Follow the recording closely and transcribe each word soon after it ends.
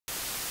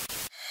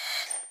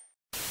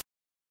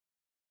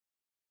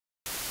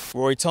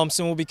Rory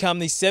Thompson will become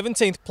the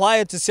 17th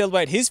player to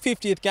celebrate his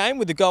 50th game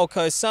with the Gold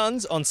Coast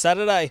Suns on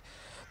Saturday.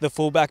 The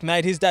fullback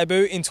made his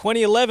debut in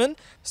 2011,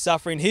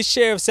 suffering his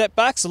share of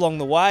setbacks along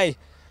the way.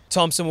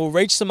 Thompson will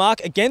reach the mark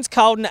against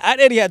Carlton at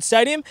Etihad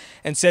Stadium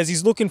and says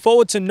he's looking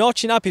forward to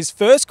notching up his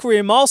first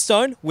career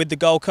milestone with the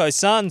Gold Coast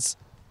Suns.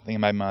 I think I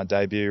made my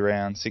debut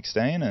around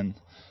 16 and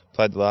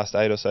played the last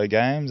 8 or so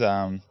games.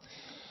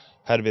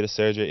 Had a bit of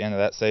surgery at the end of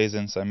that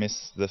season, so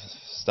missed the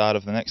start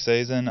of the next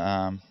season.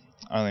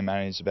 Only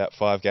managed about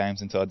 5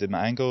 games until I did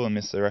my ankle and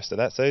missed the rest of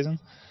that season.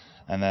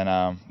 And then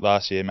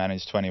last year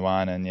managed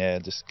 21 and yeah,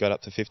 just got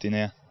up to 50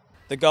 now.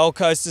 The Gold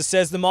Coaster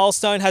says the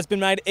milestone has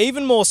been made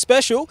even more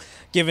special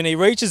given he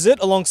reaches it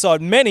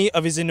alongside many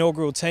of his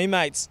inaugural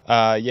teammates.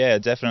 Yeah,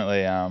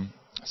 definitely.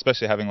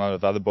 Especially having a lot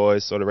of other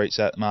boys sort of reach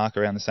that mark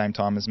around the same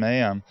time as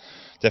me.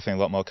 Definitely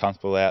a lot more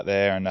comfortable out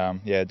there,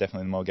 and yeah,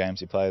 definitely the more games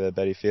you play, the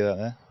better you feel out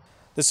there.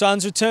 The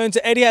Suns return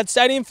to Etihad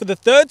Stadium for the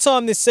 3rd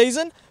time this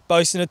season,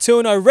 boasting a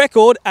 2-0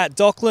 record at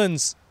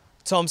Docklands.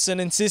 Thompson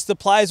insists the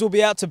players will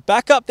be out to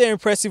back up their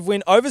impressive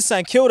win over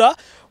St Kilda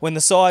when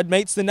the side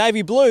meets the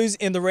Navy Blues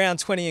in the round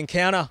 20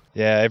 encounter.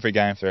 Yeah, every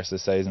game for the rest of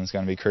the season is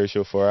going to be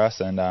crucial for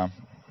us, and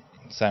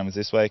same as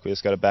this week, we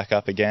just got to back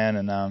up again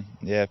and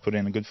yeah, put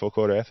in a good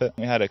 4-quarter effort.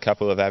 We had a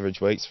couple of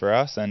average weeks for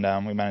us, and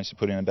we managed to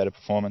put in a better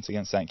performance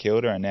against St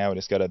Kilda, and now we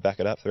just got to back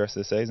it up for the rest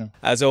of the season.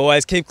 As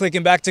always, keep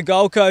clicking back to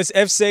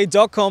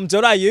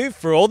goldcoastfc.com.au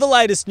for all the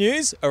latest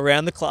news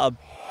around the club.